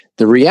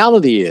The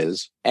reality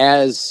is,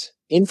 as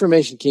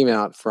information came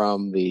out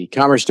from the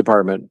Commerce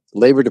Department,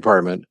 Labor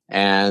Department,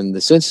 and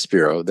the Census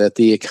Bureau that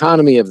the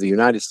economy of the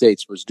United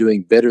States was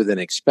doing better than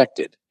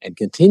expected and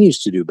continues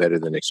to do better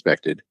than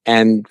expected,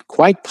 and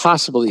quite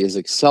possibly is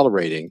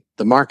accelerating,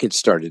 the market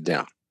started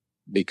down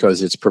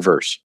because it's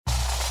perverse.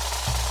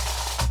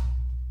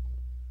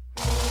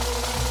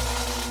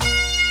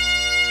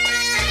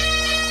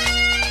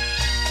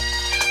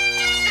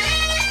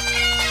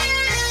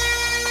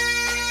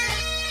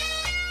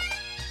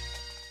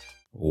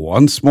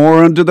 Once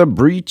more under the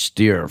breach,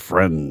 dear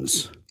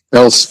friends.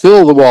 Else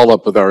fill the wall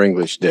up with our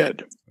English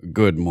dead.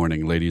 Good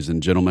morning, ladies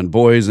and gentlemen,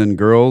 boys and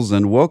girls,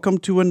 and welcome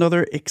to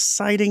another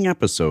exciting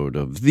episode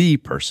of The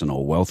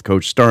Personal Wealth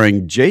Coach,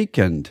 starring Jake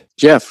and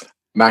Jeff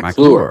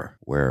McClure,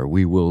 where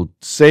we will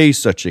say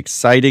such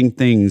exciting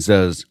things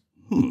as,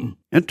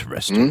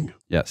 interesting.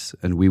 Yes,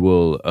 and we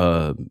will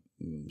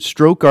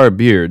stroke our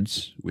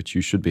beards, which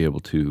you should be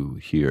able to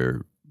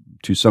hear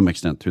to some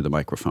extent through the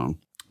microphone,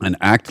 and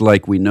act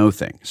like we know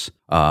things.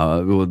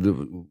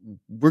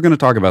 We're going to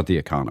talk about the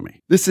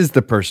economy. This is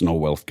the Personal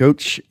Wealth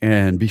Coach,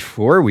 and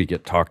before we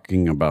get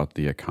talking about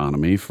the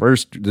economy,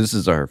 first, this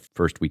is our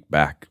first week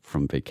back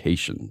from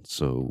vacation,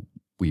 so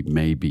we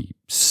may be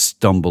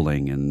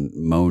stumbling and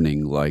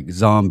moaning like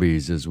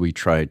zombies as we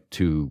try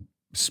to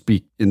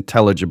speak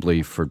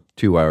intelligibly for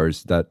 2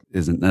 hours. That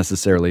isn't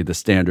necessarily the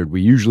standard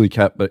we usually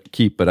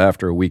keep, but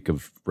after a week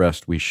of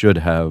rest, we should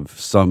have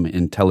some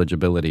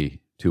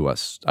intelligibility to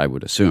us, I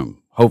would assume.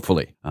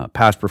 Hopefully.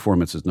 Past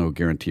performance is no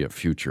guarantee of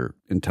future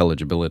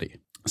intelligibility.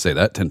 Say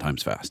that 10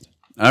 times fast.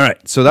 All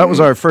right. So that was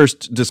our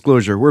first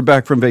disclosure. We're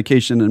back from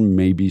vacation and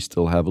maybe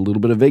still have a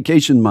little bit of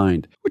vacation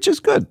mind, which is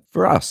good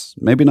for us.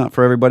 Maybe not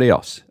for everybody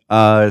else.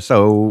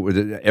 So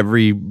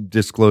every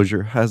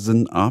disclosure has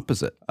an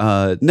opposite.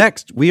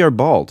 Next, we are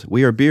bald.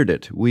 We are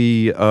bearded.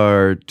 We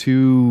are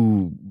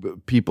two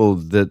people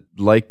that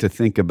like to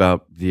think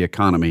about the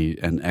economy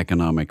and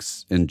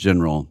economics in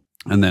general,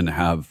 and then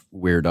have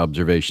weird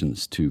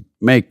observations to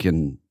make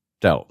and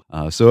tell.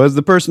 So as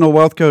the Personal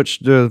Wealth Coach,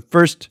 the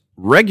first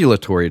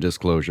regulatory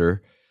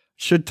disclosure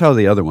should tell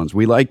the other ones.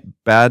 We like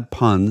bad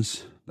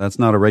puns. That's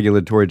not a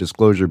regulatory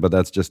disclosure, but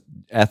that's just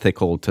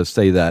ethical to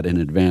say that in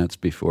advance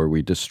before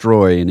we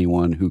destroy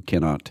anyone who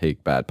cannot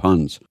take bad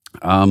puns.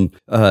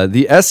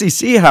 The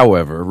SEC,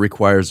 however,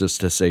 requires us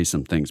to say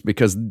some things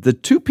because the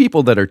two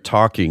people that are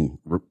talking,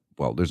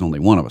 well, there's only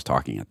one of us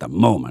talking at the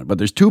moment, but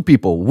there's two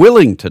people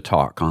willing to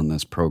talk on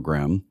this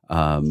program,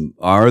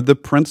 are the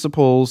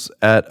principals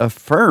at a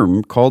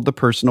firm called the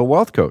Personal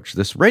Wealth Coach.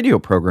 This radio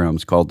program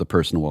is called the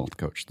Personal Wealth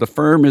Coach. The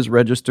firm is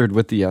registered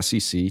with the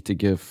SEC to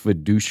give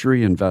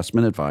fiduciary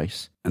investment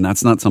advice, and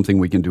that's not something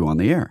we can do on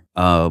the air.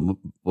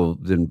 Well,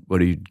 then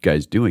what are you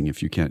guys doing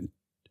if you can't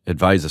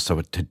advise us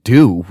what to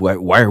do?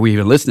 Why are we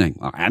even listening?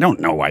 Well, I don't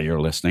know why you're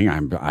listening.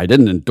 I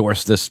didn't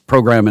endorse this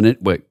program in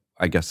it. Wait.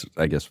 I guess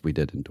we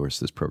did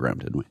endorse this program,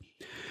 didn't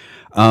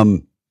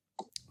we?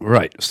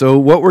 Right. So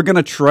what we're going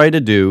to try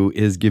to do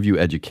is give you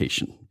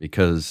education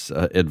because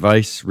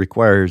advice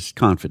requires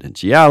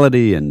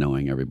confidentiality and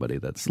knowing everybody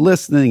that's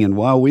listening. And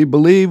while we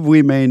believe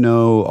we may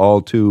know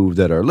all two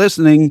that are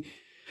listening,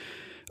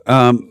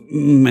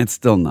 it's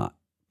still not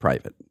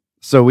private.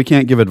 So we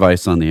can't give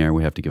advice on the air.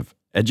 We have to give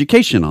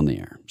education on the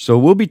air. So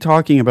we'll be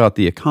talking about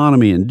the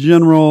economy in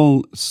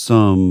general,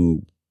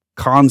 some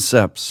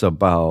concepts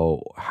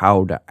about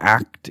how to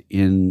act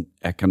in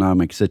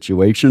economic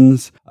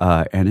situations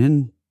and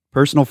in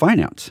personal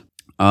finance.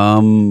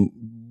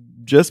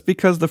 Just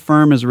because the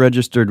firm is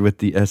registered with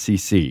the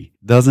SEC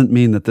doesn't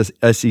mean that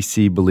the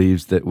SEC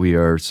believes that we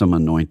are some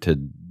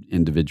anointed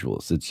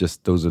individuals. It's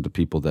just those are the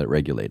people that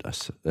regulate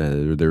us.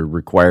 They're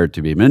required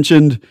to be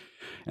mentioned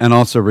and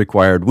also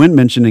required when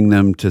mentioning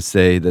them to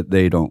say that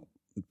they don't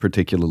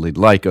particularly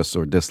like us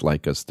or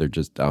dislike us. They're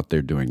just out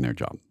there doing their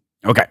job.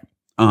 Okay.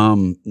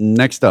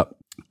 Next up,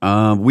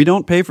 we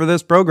don't pay for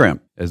this program.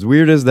 As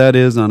weird as that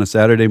is on a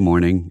Saturday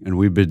morning, and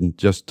we've been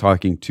just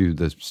talking to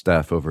the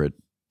staff over at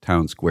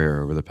Town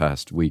Square over the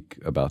past week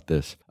about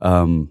this.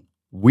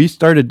 We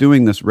started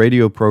doing this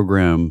radio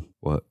program,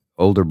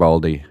 Older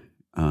Baldy,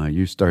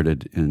 you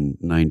started in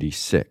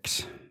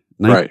 96.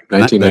 Right,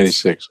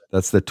 1996.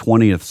 That's the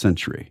 20th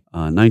century,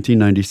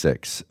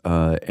 1996.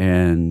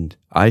 And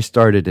I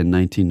started in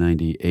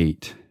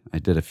 1998. I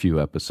did a few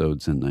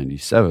episodes in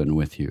 97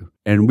 with you.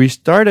 And we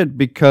started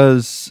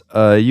because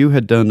you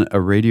had done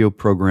a radio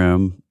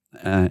program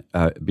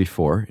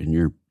before in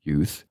your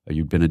youth.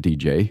 You'd been a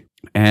DJ.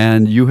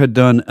 And you had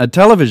done a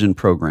television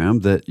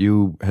program that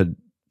you had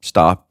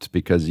stopped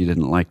because you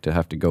didn't like to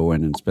have to go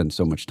in and spend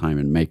so much time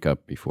in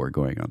makeup before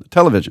going on the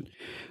television.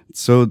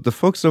 So the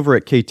folks over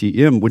at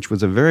KTM, which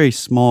was a very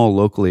small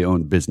locally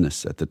owned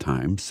business at the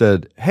time,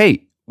 said,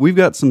 hey, we've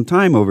got some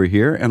time over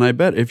here, and I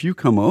bet if you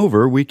come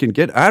over, we can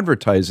get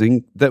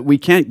advertising that we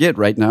can't get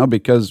right now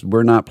because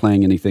we're not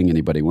playing anything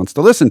anybody wants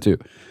to listen to.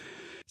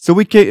 So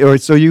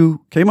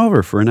you came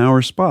over for an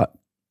hour spot.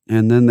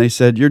 And then they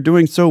said, "You're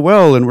doing so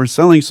well and we're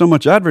selling so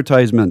much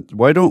advertisement.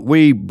 Why don't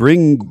we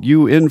bring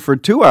you in for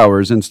 2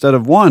 hours instead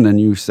of 1?" And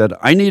you said,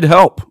 "I need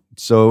help."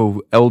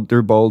 So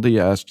Elder Baldy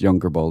asked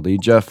Younger Baldy.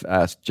 Jeff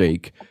asked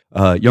Jake.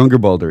 Younger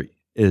Baldy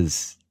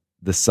is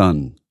the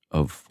son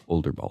of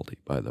Older Baldy,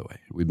 by the way.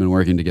 We've been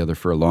working together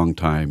for a long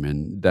time,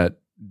 and that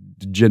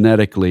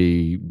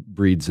genetically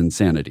breeds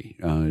insanity.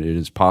 It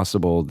is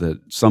possible that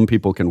some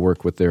people can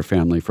work with their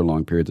family for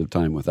long periods of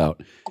time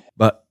without,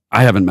 but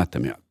I haven't met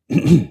them yet.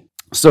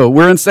 So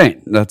we're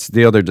insane. That's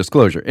the other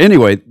disclosure.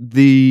 Anyway,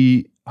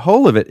 the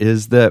whole of it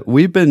is that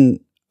we've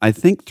been, I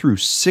think, through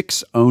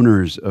 6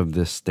 owners of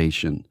this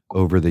station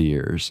over the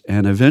years.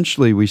 And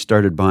eventually we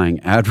started buying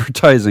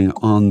advertising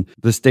on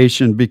the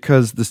station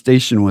because the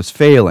station was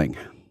failing.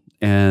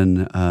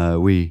 And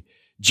we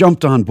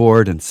jumped on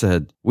board and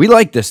said, "We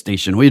like this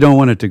station. We don't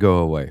want it to go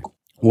away."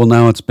 Well,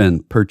 now it's been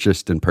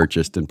purchased and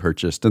purchased and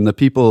purchased. And the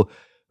people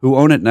who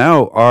own it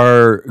now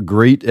are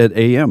great at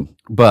AM.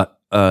 But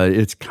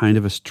it's kind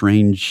of a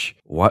strange,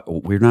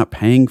 we're not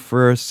paying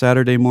for a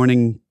Saturday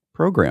morning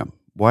program.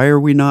 Why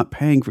are we not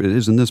paying for it?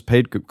 Isn't this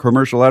paid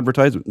commercial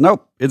advertisement?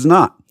 Nope, it's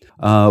not.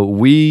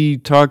 We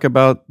talk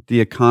about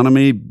the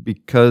economy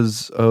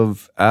because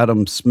of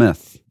Adam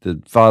Smith, the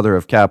father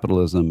of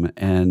capitalism,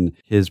 and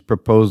his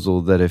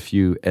proposal that if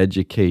you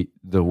educate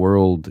the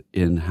world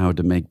in how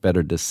to make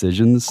better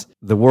decisions,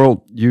 the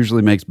world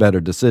usually makes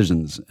better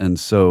decisions. And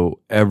so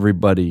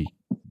everybody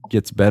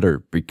gets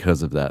better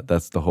because of that.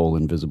 That's the whole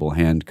invisible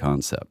hand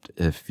concept.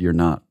 If you're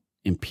not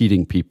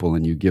impeding people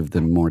and you give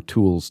them more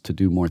tools to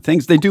do more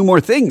things, they do more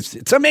things.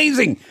 It's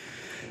amazing.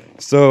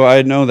 So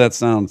I know that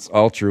sounds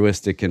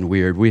altruistic and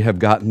weird. We have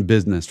gotten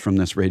business from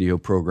this radio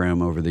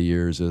program over the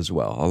years as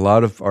well. A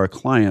lot of our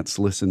clients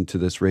listened to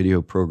this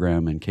radio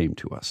program and came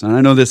to us. And I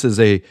know this is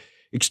a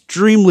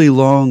extremely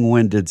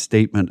long-winded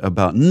statement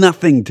about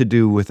nothing to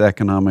do with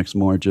economics,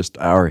 more just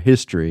our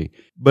history.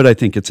 But I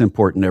think it's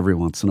important every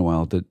once in a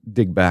while to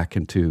dig back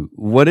into,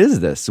 what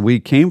is this? We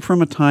came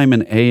from a time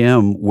in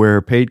AM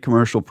where paid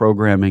commercial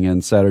programming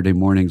and Saturday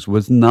mornings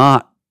was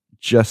not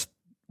just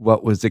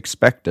what was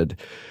expected.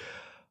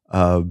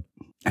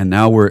 And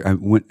now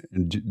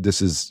this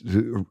is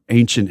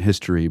ancient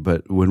history,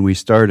 but when we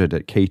started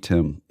at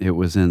KTIM, it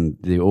was in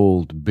the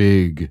old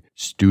big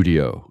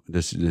studio.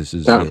 This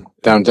is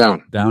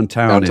downtown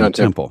in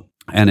Temple.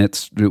 And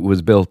it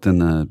was built in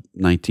the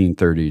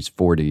 1930s,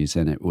 40s,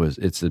 and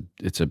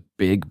it's a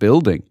big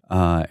building.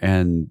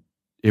 And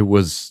it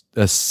was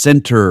a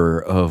center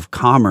of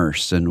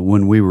commerce. And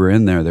when we were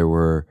in there, there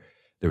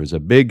was a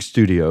big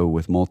studio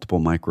with multiple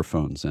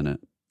microphones in it.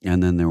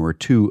 And then there were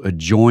 2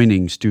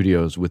 adjoining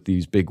studios with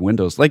these big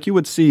windows, like you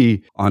would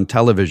see on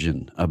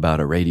television about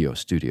a radio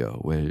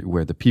studio,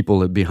 where the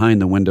people behind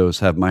the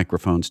windows have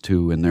microphones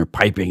too, and they're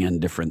piping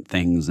in different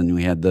things. And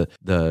we had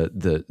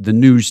the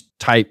news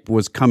type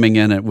was coming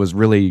in; it was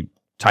really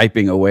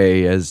typing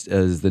away as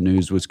the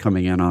news was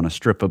coming in on a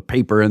strip of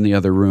paper in the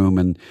other room,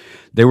 and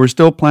they were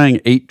still playing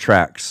 8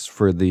 tracks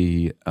for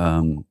the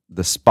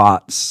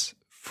spots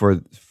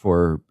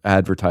for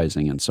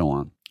advertising and so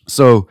on.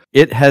 So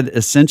it had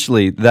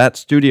essentially, that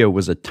studio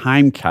was a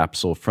time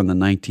capsule from the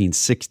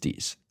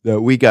 1960s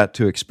that we got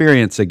to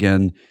experience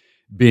again,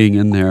 being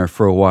in there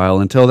for a while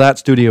until that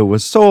studio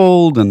was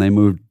sold and they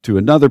moved to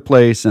another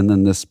place, and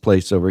then this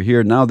place over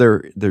here. Now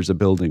there's a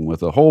building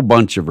with a whole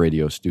bunch of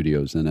radio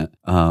studios in it,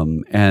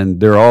 and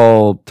they're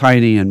all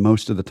tiny, and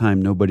most of the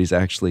time nobody's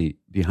actually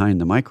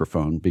behind the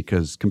microphone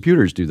because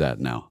computers do that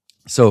now.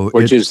 So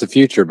which is the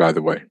future, by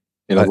the way.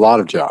 In a lot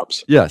of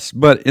jobs. Yes,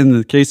 but in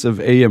the case of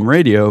AM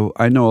radio,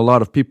 I know a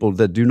lot of people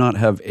that do not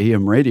have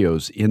AM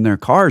radios in their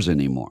cars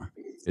anymore.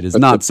 It is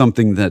not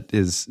something that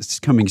is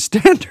coming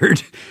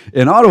standard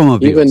in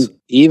automobiles.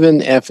 Even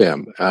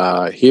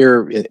FM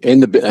here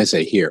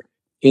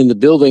in the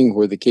building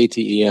where the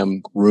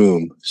KTEM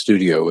room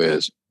studio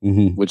is,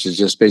 which is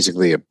just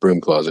basically a broom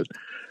closet.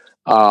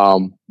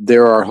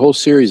 There are a whole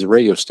series of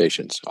radio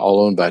stations,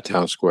 all owned by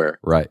Town Square.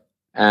 Right.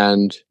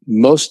 And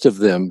most of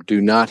them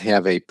do not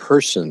have a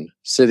person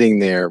sitting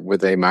there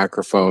with a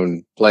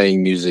microphone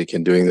playing music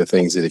and doing the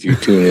things that if you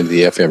tune into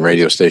the FM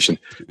radio station,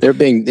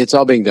 it's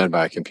all being done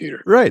by a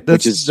computer. Right.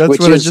 That's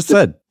what I just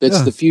said.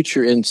 That's the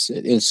future in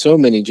so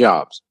many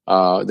jobs.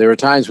 There are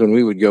times when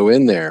we would go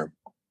in there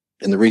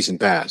in the recent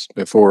past,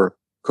 before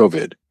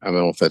COVID. I don't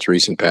know if that's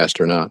recent past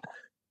or not.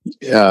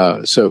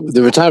 So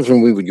there were times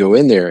when we would go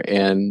in there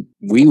and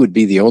we would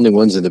be the only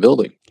ones in the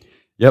building.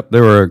 Yep,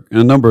 there were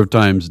a number of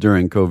times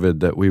during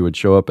COVID that we would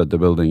show up at the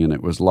building and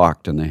it was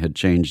locked and they had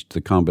changed the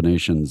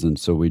combinations, and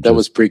so that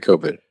was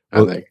pre-COVID,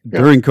 I think. Yeah.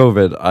 During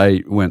COVID,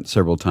 I went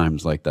several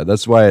times like that.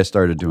 That's why I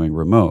started doing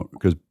remote,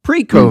 because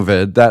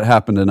pre-COVID, that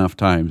happened enough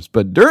times.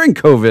 But during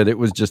COVID,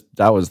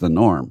 that was the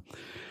norm.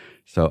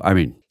 So, I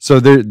mean,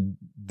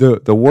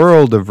 the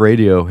world of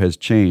radio has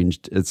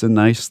changed. It's a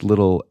nice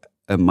little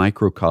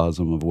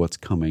microcosm of what's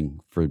coming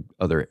for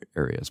other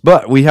areas.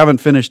 But we haven't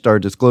finished our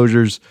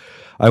disclosures.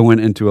 I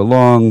went into a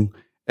long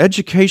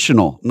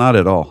educational, not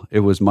at all. It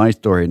was my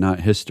story,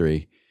 not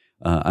history,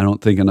 I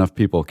don't think enough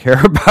people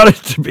care about it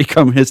to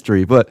become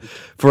history. But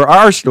for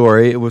our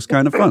story, it was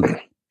kind of fun.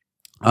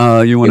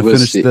 You want to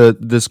finish the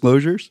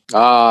disclosures?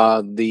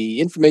 The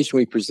information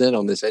we present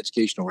on this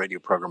educational radio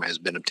program has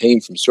been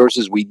obtained from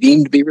sources we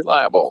deem to be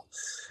reliable,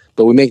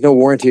 but we make no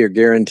warranty or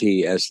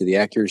guarantee as to the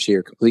accuracy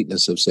or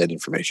completeness of said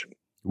information.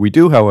 We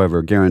do,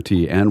 however,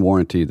 guarantee and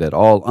warranty that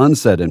all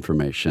unsaid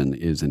information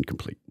is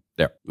incomplete.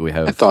 There, we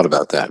have. I thought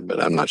about that,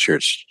 but I'm not sure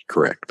it's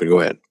correct. But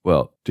go ahead.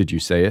 Well, did you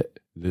say it?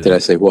 Did I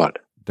say what?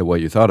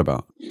 What you thought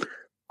about?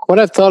 What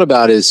I've thought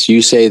about is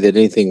you say that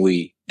anything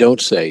we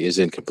don't say is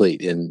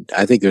incomplete. And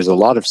I think there's a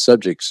lot of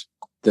subjects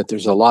that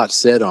there's a lot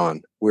said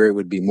on where it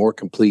would be more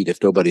complete if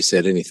nobody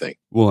said anything.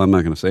 Well, I'm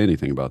not going to say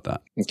anything about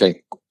that.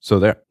 Okay. So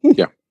there.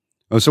 Yeah.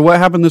 Oh, so what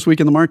happened this week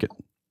in the market?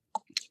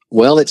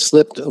 Well, it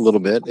slipped a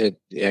little bit. It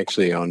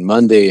actually on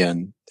Monday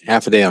and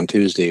half a day on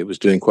Tuesday, it was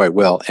doing quite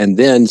well. And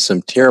then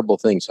some terrible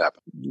things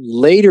happened.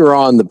 Later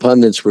on, the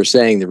pundits were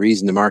saying the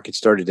reason the market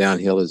started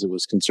downhill is it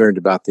was concerned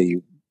about the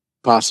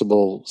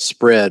possible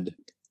spread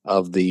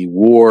of the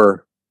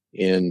war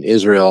in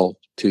Israel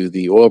to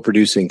the oil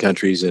producing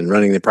countries and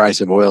running the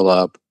price of oil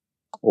up,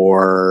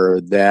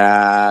 or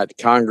that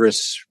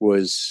Congress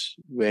was,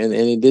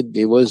 and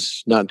it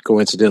was not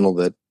coincidental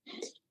that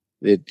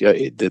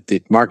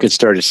the market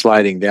started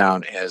sliding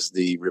down as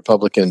the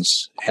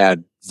Republicans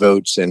had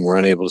votes and were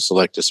unable to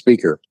select a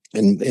speaker.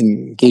 And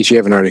in case you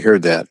haven't already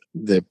heard that,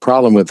 the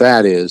problem with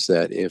that is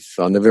that if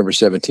on November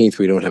 17th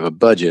we don't have a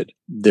budget,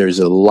 there's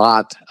a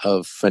lot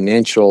of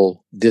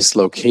financial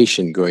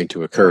dislocation going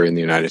to occur in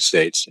the United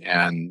States,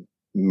 and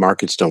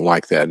markets don't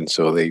like that, and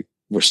so they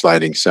were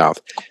sliding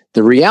south.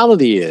 The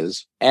reality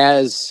is,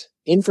 as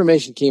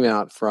information came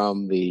out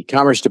from the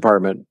Commerce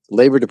Department,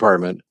 Labor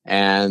Department,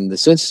 and the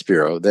Census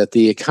Bureau that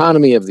the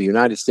economy of the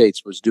United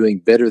States was doing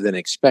better than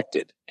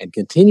expected and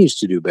continues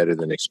to do better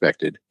than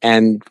expected,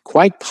 and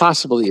quite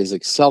possibly is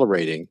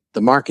accelerating,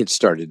 the market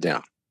started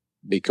down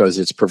because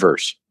it's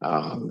perverse.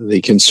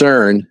 The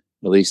concern,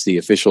 at least the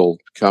official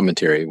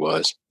commentary,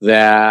 was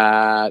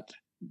that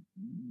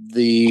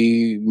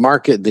the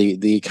market,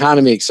 the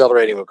economy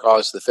accelerating will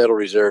cause the Federal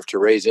Reserve to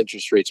raise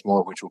interest rates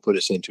more, which will put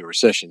us into a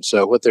recession.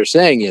 So what they're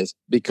saying is,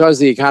 because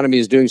the economy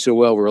is doing so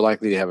well, we're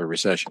likely to have a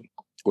recession,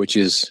 which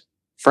is,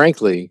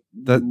 frankly,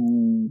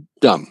 dumb.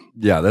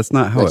 Yeah, that's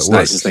not how it works. That's the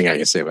nicest thing I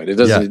can say about it.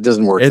 It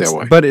doesn't work that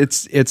way. But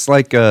it's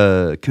like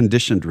a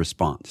conditioned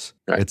response.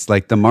 Right. It's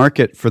like the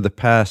market for the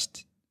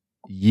past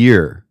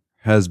year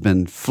has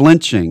been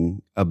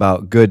flinching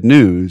about good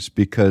news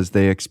because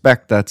they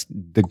expect that's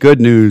the good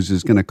news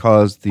is going to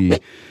cause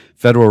the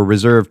Federal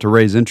Reserve to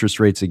raise interest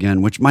rates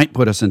again, which might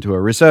put us into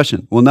a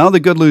recession. Well, now the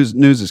good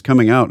news is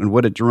coming out, and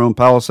what did Jerome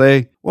Powell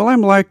say? Well,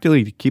 I'm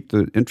likely to keep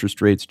the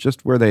interest rates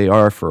just where they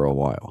are for a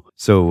while.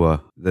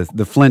 So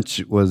the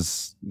flinch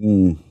was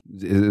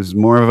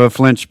more of a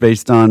flinch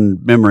based on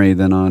memory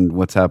than on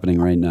what's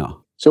happening right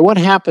now. So what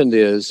happened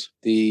is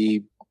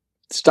the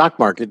stock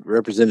market,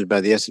 represented by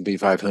the S&P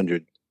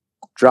 500,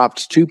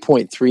 dropped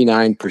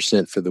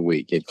 2.39% for the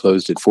week. It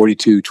closed at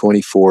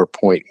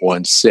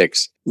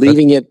 4224.16,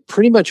 leaving it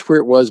pretty much where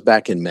it was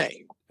back in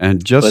May.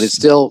 But it's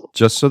still,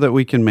 just so that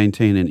we can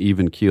maintain an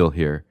even keel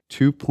here,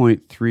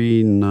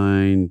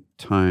 2.39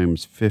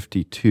 times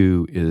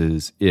 52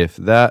 is, if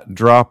that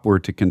drop were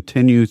to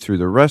continue through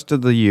the rest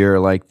of the year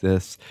like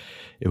this,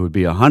 it would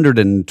be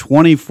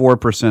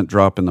 124%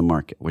 drop in the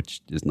market,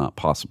 which is not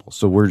possible.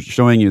 So we're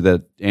showing you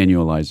that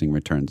annualizing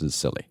returns is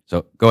silly.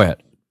 So go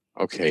ahead.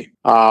 Okay.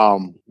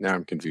 Now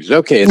I'm confused.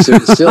 Okay, so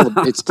it's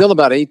still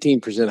about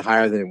 18%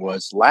 higher than it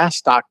was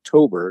last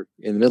October,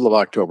 in the middle of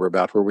October,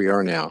 about where we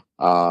are now.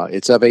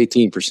 It's up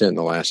 18% in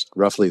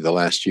roughly the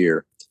last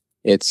year.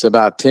 It's up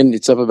about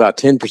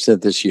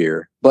 10% this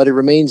year, but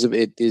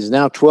it is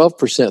now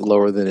 12%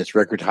 lower than its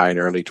record high in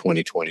early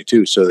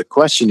 2022. So the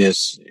question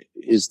is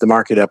the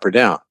market up or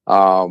down?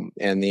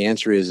 And the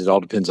answer is, it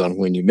all depends on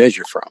when you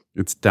measure from.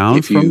 It's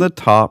down from the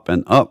top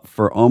and up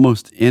for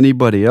almost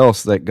anybody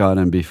else that got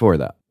in before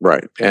that.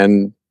 Right.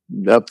 And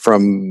up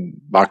from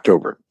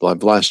October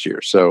of last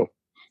year. So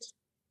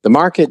the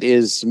market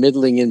is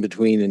middling in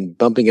between and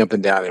bumping up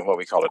and down in what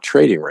we call a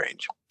trading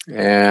range.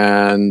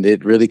 And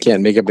it really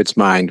can't make up its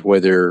mind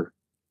whether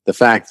the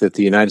fact that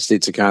the United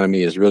States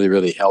economy is really,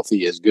 really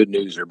healthy is good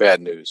news or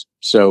bad news.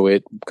 So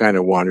it kind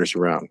of wanders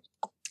around.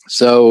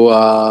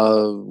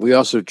 So we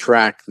also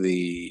track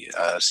the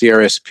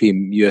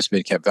CRSP U.S.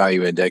 Midcap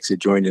Value Index. It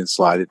joined in the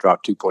slide. It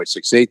dropped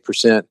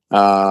 2.68%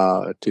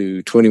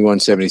 to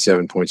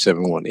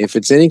 2177.71. If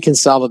it's any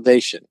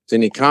consolation,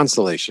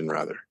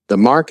 the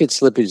market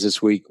slippage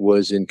this week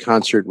was in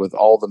concert with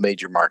all the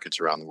major markets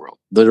around the world.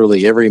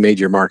 Literally every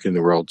major market in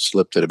the world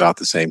slipped at about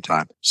the same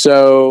time.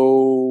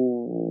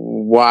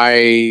 So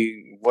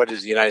what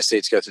does the United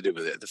States got to do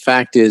with it? The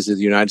fact is that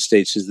the United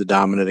States is the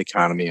dominant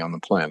economy on the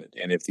planet.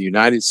 And if the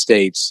United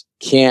States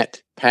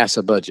can't pass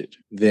a budget,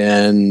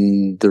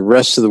 then the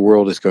rest of the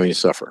world is going to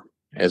suffer,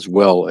 as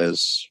well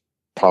as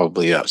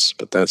probably us.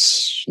 But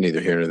that's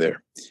neither here nor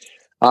there.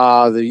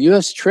 The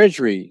U.S.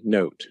 Treasury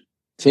note,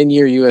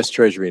 10-year U.S.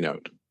 Treasury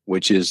note,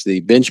 which is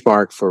the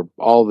benchmark for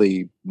all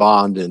the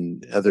bond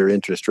and other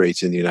interest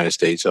rates in the United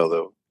States,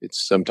 although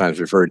it's sometimes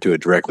referred to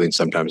it directly and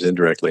sometimes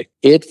indirectly,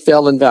 it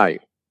fell in value.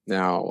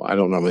 Now, I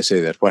don't normally say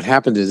that. What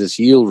happened is this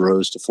yield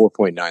rose to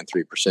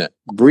 4.93%.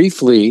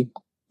 Briefly,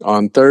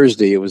 on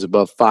Thursday, it was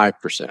above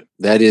 5%.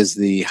 That is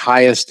the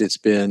highest it's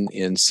been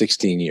in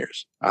 16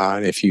 years.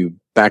 And if you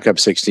back up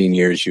 16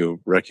 years, you'll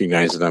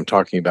recognize that I'm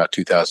talking about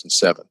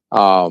 2007,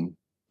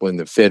 when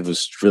the Fed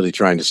was really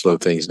trying to slow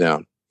things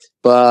down.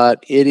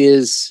 But it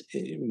is,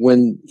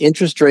 when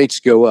interest rates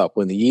go up,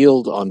 when the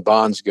yield on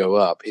bonds go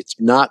up, it's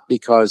not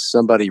because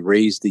somebody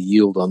raised the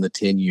yield on the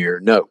 10-year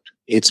note.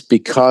 It's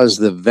because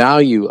the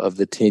value of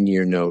the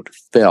 10-year note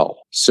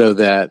fell. So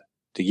that,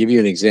 to give you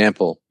an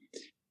example,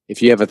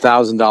 if you have a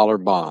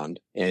 $1,000 bond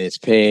and it's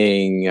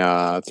paying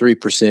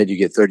 3%, you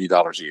get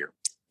 $30 a year.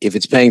 If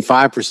it's paying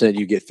 5%,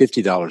 you get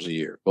 $50 a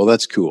year. Well,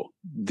 that's cool.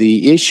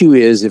 The issue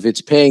is if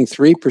it's paying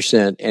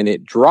 3% and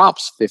it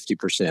drops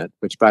 50%,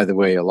 which, by the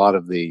way, a lot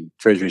of the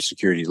Treasury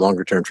securities,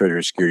 longer-term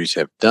Treasury securities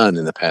have done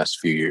in the past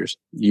few years,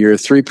 your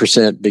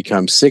 3%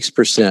 becomes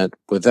 6%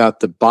 without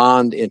the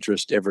bond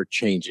interest ever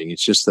changing.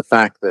 It's just the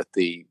fact that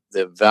the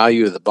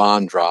value of the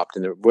bond dropped.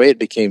 And the way it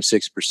became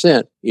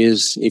 6%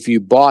 is if you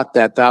bought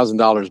that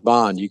 $1,000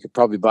 bond, you could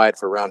probably buy it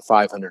for around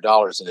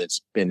 $500,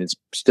 and it's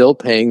still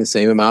paying the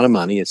same amount of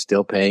money. It's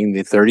still paying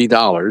the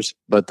 $30,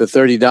 but the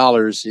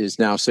 $30 is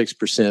now 6%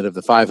 of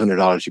the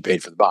 $500 you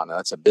paid for the bond. Now,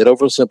 that's a bit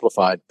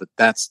oversimplified, but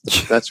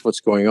that's what's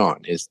going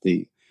on, is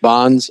the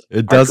bonds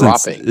are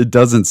dropping. It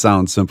doesn't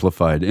sound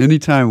simplified.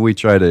 Anytime we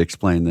try to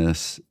explain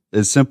this,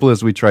 as simple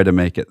as we try to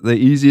make it, the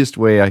easiest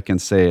way I can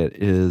say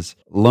it is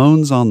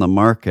loans on the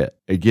market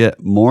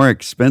get more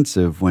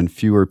expensive when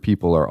fewer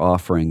people are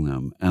offering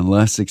them and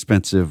less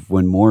expensive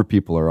when more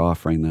people are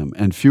offering them.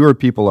 And fewer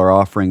people are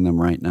offering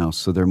them right now,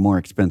 so they're more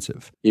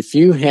expensive. If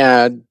you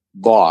had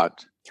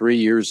bought 3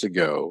 years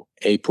ago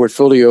a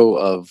portfolio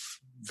of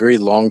very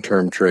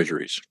long-term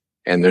treasuries,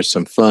 and there's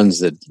some funds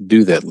that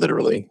do that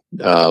literally,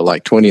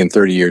 like 20 and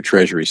 30-year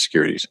Treasury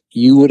securities,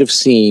 you would have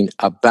seen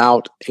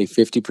about a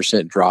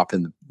 50% drop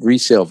in the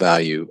resale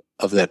value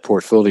of that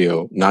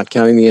portfolio, not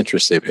counting the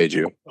interest they paid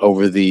you,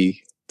 over the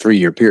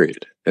 3-year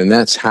period. And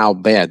that's how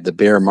bad the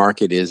bear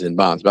market is in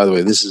bonds. By the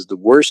way, this is the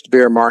worst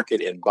bear market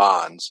in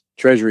bonds,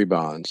 Treasury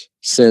bonds,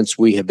 since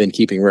we have been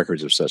keeping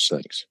records of such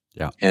things.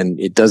 Yeah. And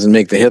it doesn't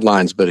make the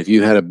headlines, but if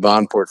you had a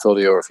bond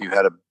portfolio, or if you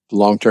had a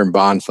long-term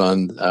bond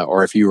fund,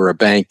 or if you were a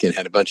bank and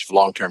had a bunch of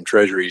long-term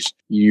treasuries,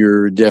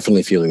 you're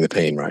definitely feeling the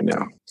pain right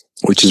now,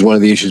 which is one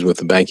of the issues with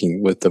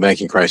the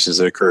banking crisis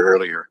that occurred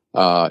earlier,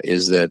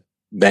 is that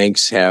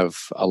banks have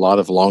a lot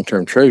of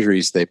long-term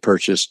treasuries they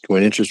purchased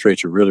when interest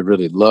rates are really,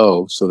 really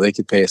low, so they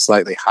could pay a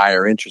slightly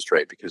higher interest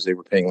rate because they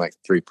were paying like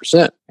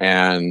 3%.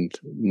 And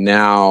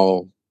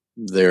now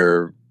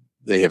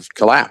they have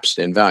collapsed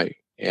in value.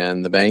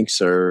 And the banks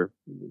they're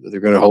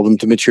going to hold them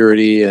to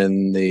maturity,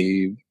 and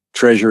the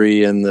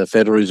Treasury and the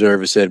Federal Reserve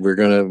have said,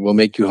 we'll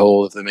make you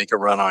whole if they make a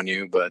run on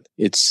you. But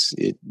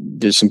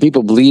there's some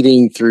people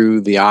bleeding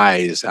through the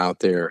eyes out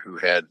there who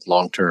had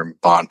long-term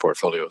bond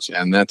portfolios.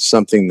 And that's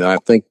something that I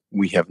think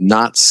we have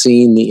not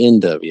seen the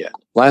end of yet.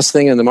 Last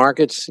thing in the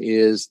markets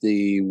is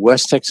the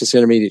West Texas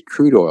Intermediate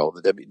Crude Oil,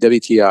 the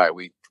WTI.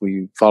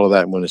 We follow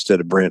that one instead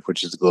of Brent,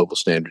 which is the global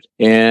standard.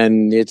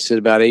 And it's at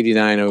about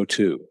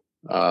 89.02.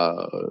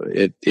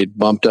 It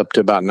bumped up to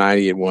about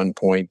 90 at one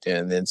point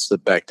and then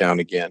slipped back down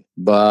again.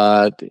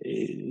 But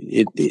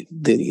the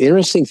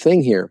interesting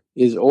thing here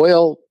is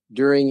oil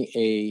during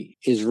a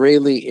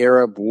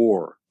Israeli-Arab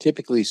war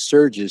typically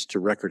surges to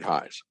record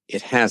highs.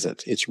 It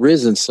hasn't. It's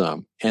risen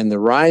some. And the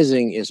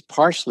rising is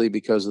partially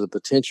because of the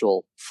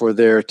potential for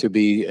there to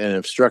be an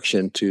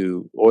obstruction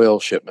to oil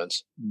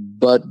shipments,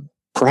 but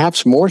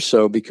perhaps more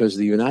so because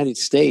the United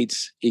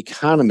States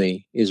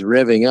economy is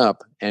revving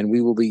up and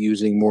we will be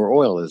using more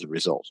oil as a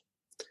result.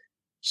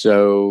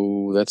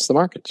 So that's the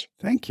markets.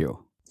 Thank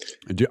you.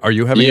 Are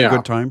you having a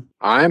good time?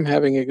 I'm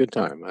having a good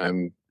time.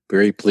 I'm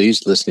very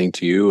pleased listening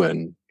to you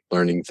and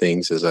learning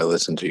things as I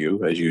listen to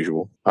you, as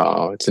usual.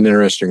 It's an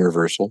interesting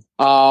reversal.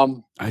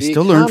 I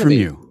still learn from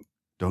you.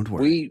 Don't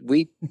worry.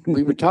 We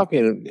were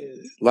talking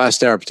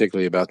last hour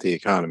particularly about the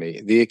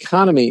economy. The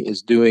economy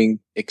is doing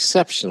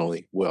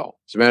exceptionally well.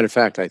 As a matter of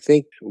fact, I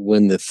think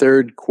when the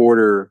third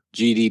quarter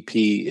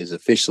GDP is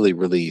officially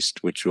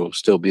released, which will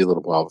still be a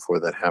little while before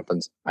that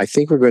happens, I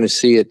think we're going to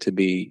see it to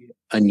be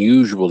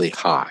unusually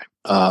high.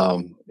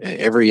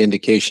 Every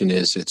indication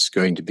is it's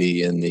going to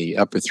be in the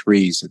upper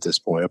threes at this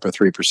point, upper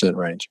 3%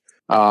 range,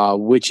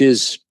 which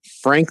is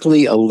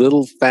frankly a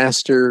little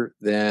faster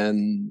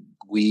than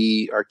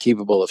we are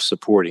capable of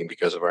supporting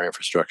because of our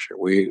infrastructure.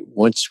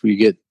 Once we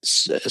get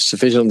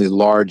sufficiently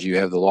large, you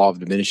have the law of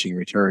diminishing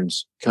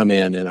returns come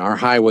in, and our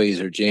highways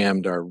are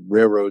jammed, our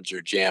railroads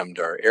are jammed,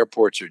 our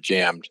airports are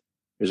jammed.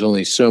 There's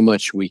only so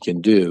much we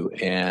can do.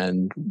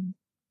 And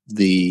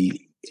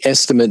the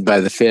estimate by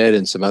the Fed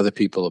and some other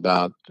people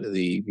about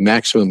the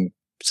maximum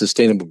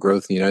sustainable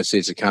growth in the United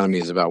States economy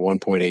is about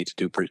 1.8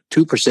 to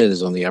 2%.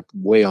 Is on the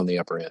way on the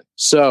upper end.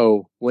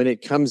 So when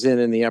it comes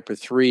in the upper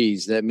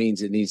threes, that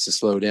means it needs to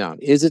slow down.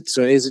 Is it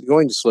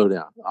going to slow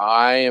down?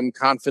 I am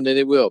confident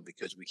it will,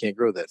 because we can't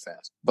grow that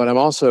fast. But I'm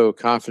also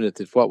confident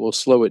that what will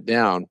slow it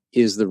down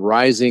is the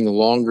rising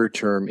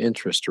longer-term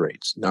interest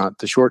rates, not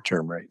the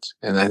short-term rates.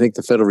 And I think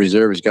the Federal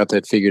Reserve has got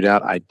that figured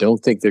out. I don't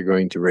think they're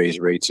going to raise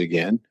rates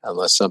again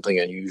unless something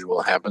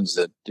unusual happens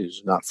that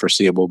is not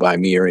foreseeable by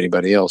me or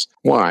anybody else.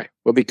 Why?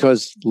 Well,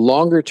 because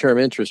longer-term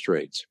interest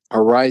rates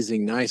are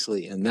rising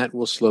nicely, and that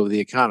will slow the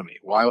economy.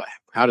 Why?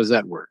 How does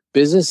that work?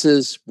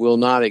 Businesses will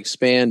not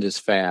expand as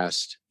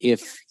fast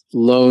if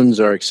loans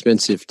are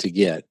expensive to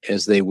get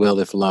as they will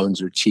if loans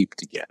are cheap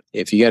to get.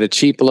 If you got a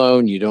cheap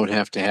loan, you don't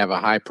have to have a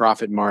high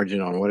profit margin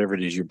on whatever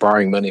it is you're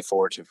borrowing money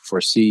for to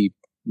foresee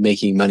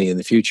making money in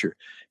the future.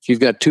 If you've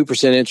got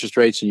 2% interest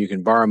rates and you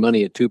can borrow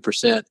money at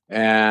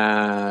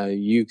 2%,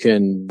 you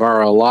can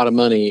borrow a lot of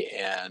money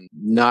and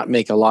not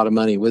make a lot of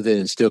money with it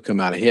and still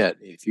come out ahead.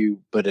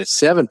 But at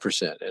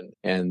 7%,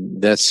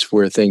 and that's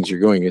where things are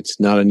going. It's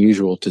not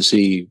unusual to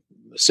see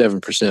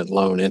 7%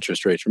 loan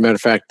interest rates. As a matter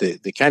of fact, the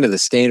kind of the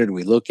standard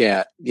we look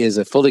at is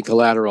a fully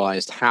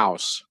collateralized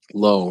house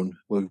loan.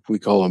 We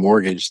call a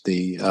mortgage.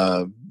 The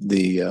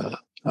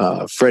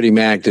Freddie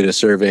Mac did a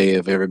survey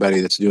of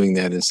everybody that's doing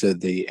that and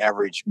said the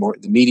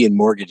median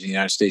mortgage in the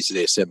United States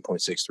today is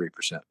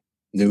 7.63%.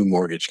 New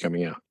mortgage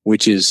coming out,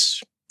 which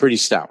is pretty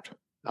stout.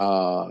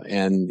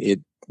 And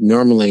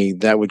normally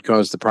that would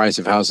cause the price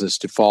of houses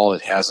to fall.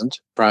 It hasn't.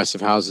 Price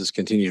of houses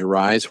continue to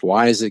rise.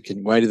 Why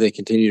do they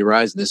continue to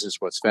rise? And this is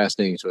what's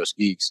fascinating to us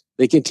geeks.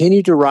 They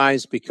continue to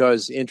rise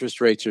because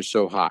interest rates are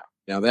so high.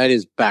 Now, that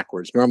is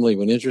backwards. Normally,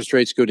 when interest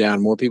rates go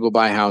down, more people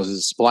buy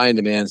houses. Supply and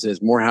demand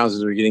says more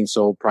houses are getting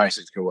sold,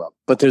 prices go up.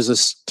 But there's a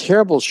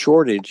terrible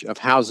shortage of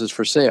houses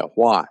for sale.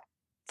 Why?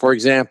 For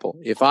example,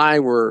 if I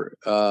were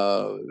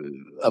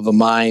of a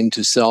mind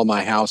to sell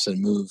my house and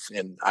move,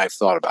 and I've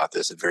thought about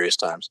this at various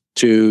times,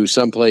 to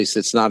someplace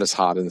that's not as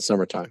hot in the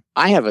summertime,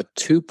 I have a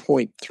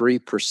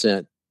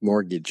 2.3%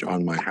 mortgage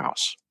on my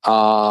house.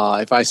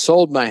 If I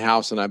sold my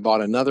house and I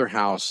bought another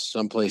house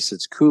someplace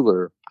that's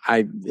cooler,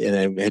 I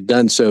had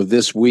done so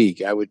this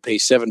week, I would pay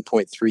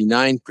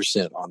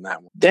 7.39% on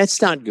that one.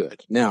 That's not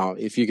good. Now,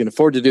 if you can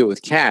afford to do it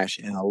with cash,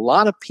 and a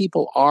lot of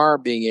people are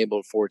being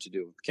able to afford to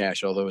do it with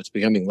cash, although it's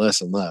becoming less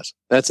and less,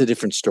 that's a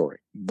different story.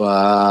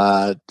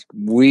 But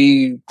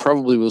we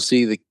probably will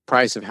see the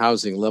price of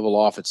housing level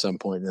off at some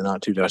point in the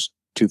not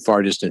too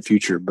far distant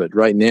future. But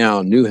right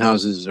now, new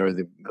houses are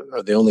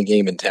the only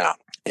game in town.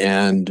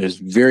 And there's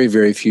very,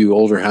 very few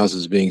older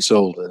houses being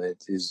sold, and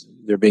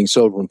they're being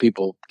sold when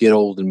people get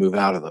old and move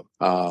out of them,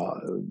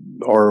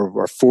 or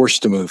are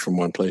forced to move from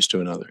one place to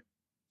another.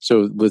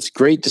 So with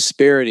great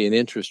disparity in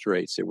interest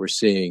rates that we're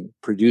seeing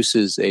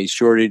produces a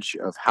shortage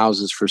of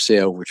houses for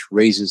sale, which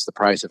raises the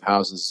price of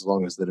houses as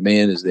long as the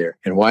demand is there.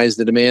 And why is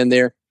the demand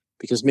there?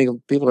 Because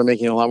people are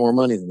making a lot more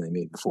money than they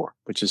made before,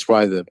 which is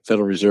why the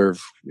Federal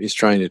Reserve is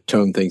trying to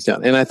tone things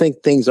down. And I think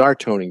things are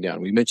toning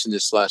down. We mentioned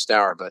this last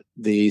hour, but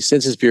the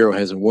Census Bureau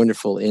has a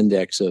wonderful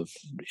index of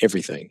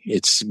everything.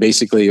 It's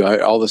basically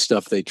all the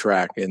stuff they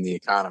track in the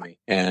economy.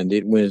 And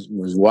it was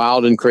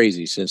wild and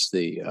crazy since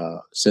the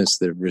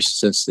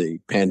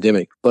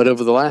pandemic. But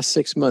over the last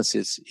 6 months,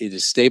 it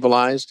is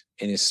stabilized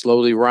and is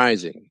slowly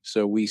rising.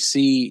 So we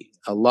see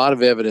a lot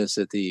of evidence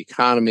that the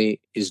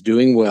economy is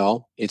doing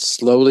well. It's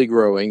slowly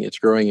growing. It's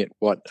growing at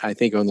what I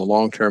think on the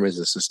long term is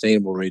a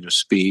sustainable rate of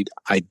speed.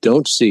 I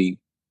don't see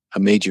a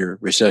major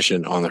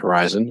recession on the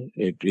horizon.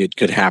 It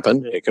could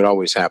happen. It could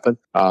always happen.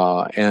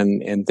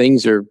 And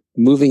things are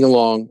moving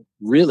along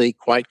really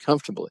quite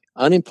comfortably.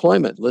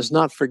 Unemployment, let's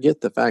not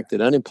forget the fact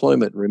that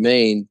unemployment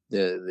remained,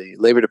 the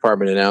Labor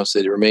Department announced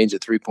that it remains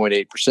at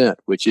 3.8%,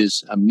 which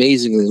is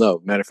amazingly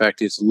low. Matter of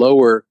fact, it's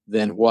lower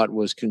than what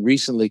was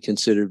recently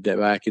considered by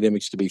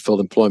academics to be full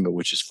employment,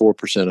 which is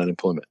 4%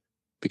 unemployment.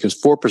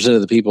 Because 4%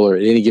 of the people are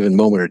at any given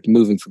moment are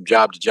moving from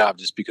job to job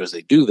just because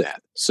they do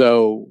that.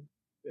 So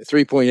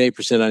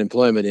 3.8%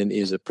 unemployment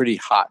is a pretty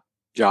hot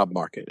job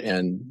market,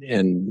 and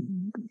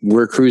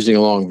we're cruising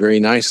along very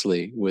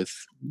nicely with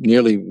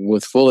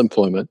full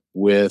employment,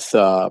 with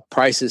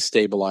prices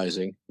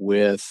stabilizing,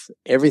 with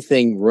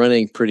everything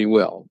running pretty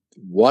well.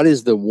 What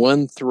is the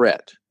one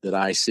threat that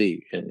I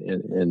see?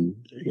 And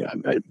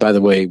by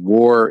the way,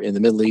 war in the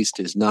Middle East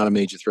is not a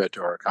major threat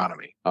to our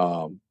economy.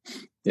 And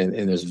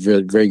there's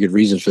very, very good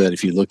reasons for that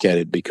if you look at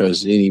it,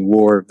 because any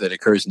war that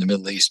occurs in the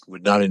Middle East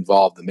would not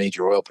involve the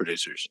major oil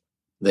producers.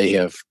 They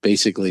have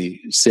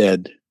basically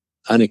said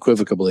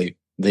unequivocally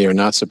they are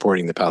not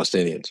supporting the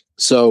Palestinians.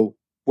 So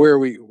where are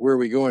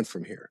we going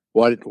from here?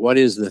 What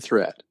is the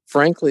threat?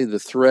 Frankly, the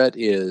threat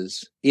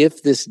is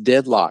if this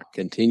deadlock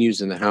continues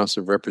in the House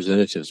of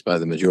Representatives by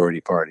the majority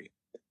party,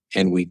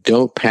 and we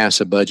don't pass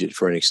a budget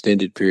for an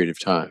extended period of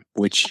time,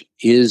 which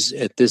is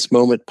at this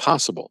moment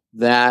possible,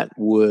 that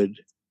would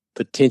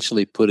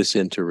potentially put us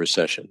into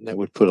recession. That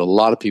would put a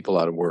lot of people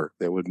out of work.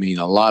 That would mean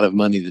a lot of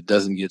money that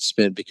doesn't get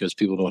spent because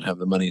people don't have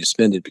the money to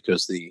spend it,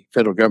 because the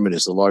federal government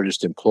is the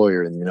largest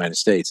employer in the United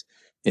States.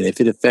 And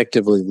if it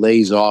effectively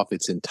lays off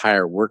its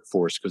entire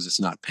workforce because it's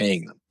not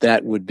paying them,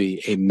 that would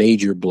be a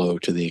major blow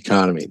to the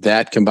economy.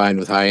 That combined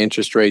with high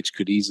interest rates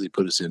could easily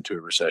put us into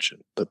a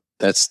recession. But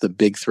that's the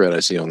big threat I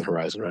see on the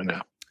horizon right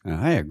now.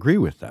 I agree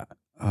with that.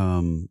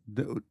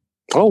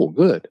 Oh,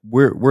 good.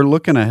 We're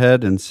looking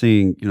ahead and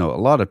seeing, a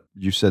lot of,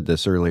 you said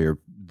this earlier,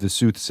 the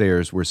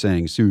soothsayers were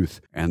saying sooth,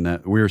 and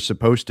that we're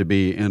supposed to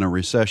be in a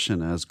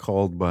recession as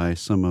called by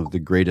some of the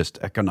greatest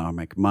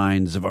economic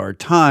minds of our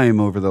time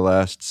over the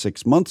last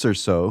 6 months or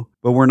so,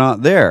 but we're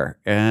not there.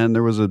 And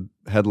there was a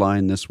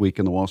headline this week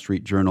in the Wall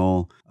Street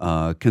Journal,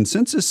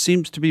 consensus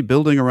seems to be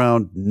building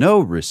around no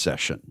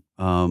recession.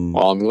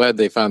 Well, I'm glad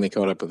they finally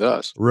caught up with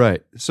us.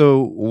 Right.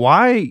 So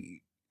why...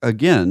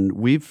 Again,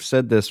 we've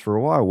said this for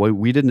a while.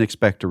 We didn't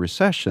expect a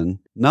recession,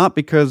 not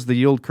because the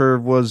yield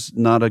curve was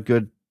not a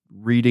good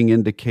reading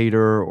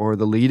indicator or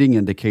the leading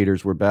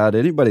indicators were bad.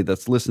 Anybody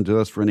that's listened to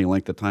us for any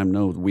length of time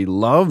knows we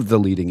love the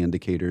leading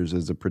indicators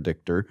as a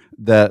predictor,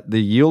 that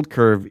the yield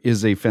curve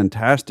is a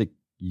fantastic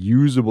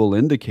usable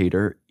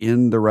indicator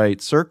in the right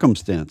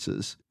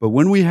circumstances. But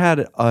when we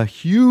had a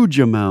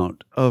huge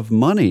amount of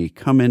money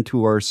come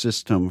into our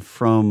system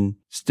from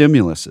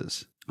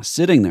stimuluses,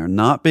 sitting there,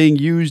 not being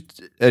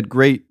used at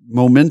great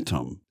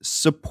momentum,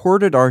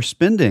 supported our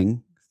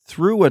spending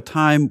through a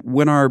time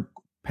when our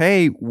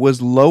pay was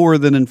lower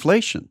than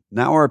inflation.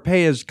 Now our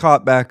pay is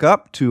caught back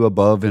up to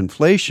above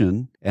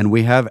inflation, and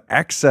we have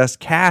excess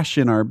cash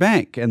in our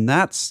bank. And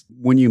that's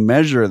when you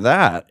measure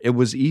that, it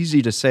was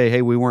easy to say,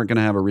 hey, we weren't going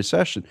to have a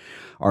recession.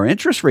 Our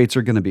interest rates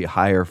are going to be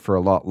higher for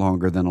a lot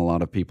longer than a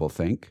lot of people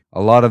think.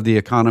 A lot of the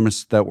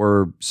economists that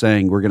were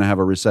saying we're going to have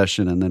a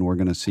recession and then we're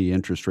going to see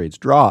interest rates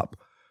drop,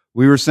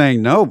 we were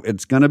saying, no,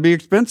 it's going to be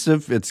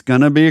expensive. It's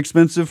going to be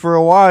expensive for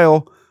a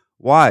while.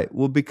 Why?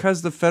 Well,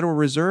 because the Federal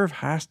Reserve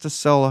has to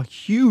sell a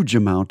huge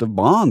amount of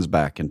bonds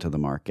back into the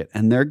market,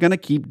 and they're going to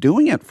keep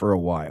doing it for a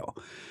while,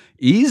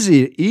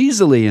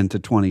 easily into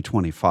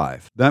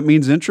 2025. That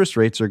means interest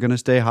rates are going to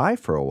stay high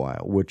for a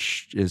while,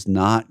 which is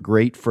not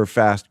great for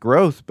fast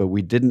growth, but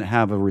we didn't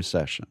have a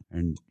recession.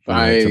 And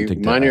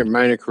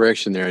minor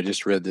correction there. I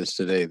just read this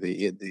today.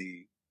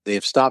 They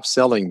have stopped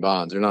selling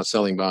bonds. They're not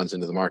selling bonds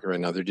into the market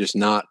right now. They're just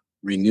not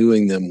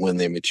renewing them when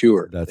they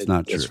mature. That's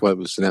not true. That's what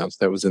was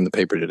announced. That was in the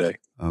paper today.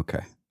 Okay.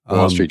 The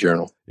Wall Street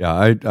Journal. Yeah,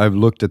 I've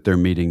looked at their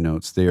meeting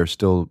notes. They are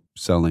still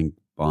selling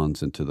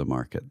bonds into the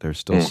market. They're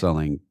still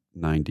selling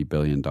 $90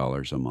 billion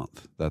a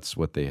month. That's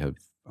what they have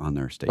on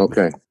their statement.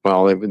 Okay.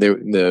 Well,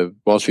 the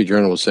Wall Street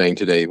Journal was saying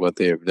today what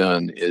they have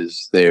done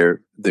is the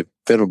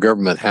federal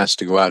government has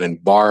to go out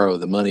and borrow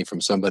the money from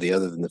somebody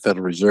other than the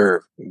Federal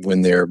Reserve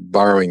when they're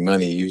borrowing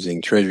money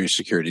using Treasury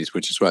securities,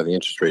 which is why the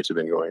interest rates have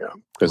been going up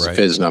because the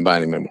Fed is not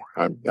buying them anymore.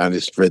 I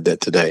just read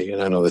that today,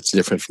 and I know that's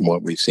different from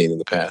what we've seen in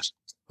the past.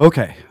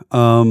 Okay.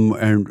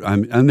 And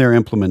on their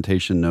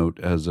implementation note,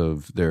 as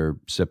of their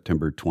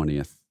September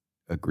 20th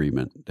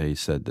agreement, they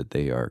said that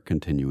they are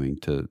continuing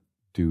to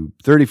do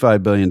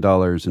 $35 billion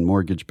in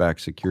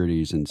mortgage-backed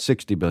securities and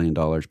 $60 billion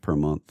per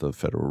month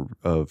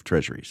of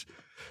treasuries.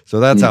 So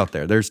that's out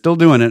there. They're still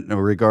doing it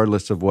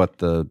regardless of what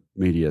the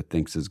media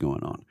thinks is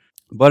going on.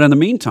 But in the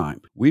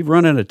meantime, we've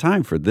run out of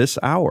time for this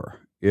hour.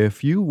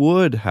 If you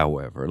would,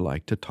 however,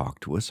 like to talk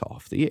to us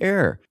off the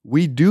air,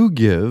 we do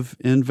give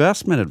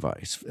investment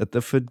advice at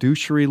the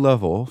fiduciary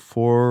level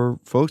for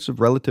folks of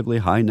relatively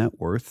high net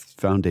worth,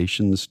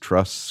 foundations,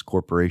 trusts,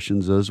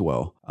 corporations as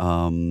well.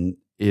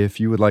 If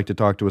you would like to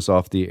talk to us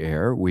off the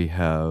air, we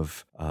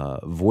have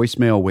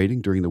voicemail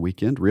waiting during the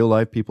weekend, real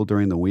live people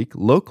during the week,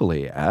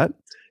 locally at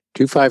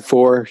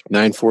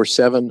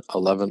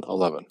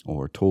 254-947-1111.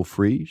 Or toll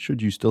free,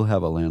 should you still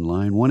have a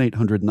landline,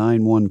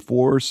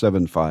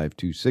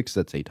 1-800-914-7526.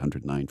 That's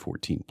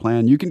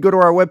 800-914-PLAN. You can go to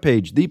our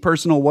webpage,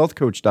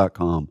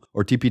 thepersonalwealthcoach.com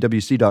or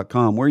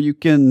tpwc.com, where you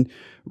can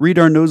read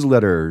our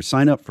newsletter,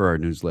 sign up for our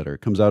newsletter.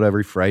 It comes out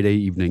every Friday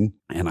evening,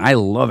 and I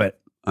love it.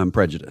 I'm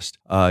prejudiced.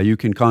 You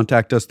can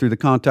contact us through the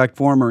contact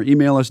form or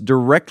email us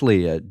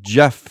directly at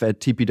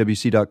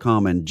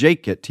jeff@tpwc.com and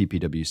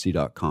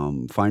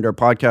jake@tpwc.com. Find our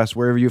podcasts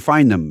wherever you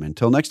find them.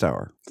 Until next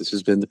hour. This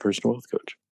has been The Personal Wealth Coach.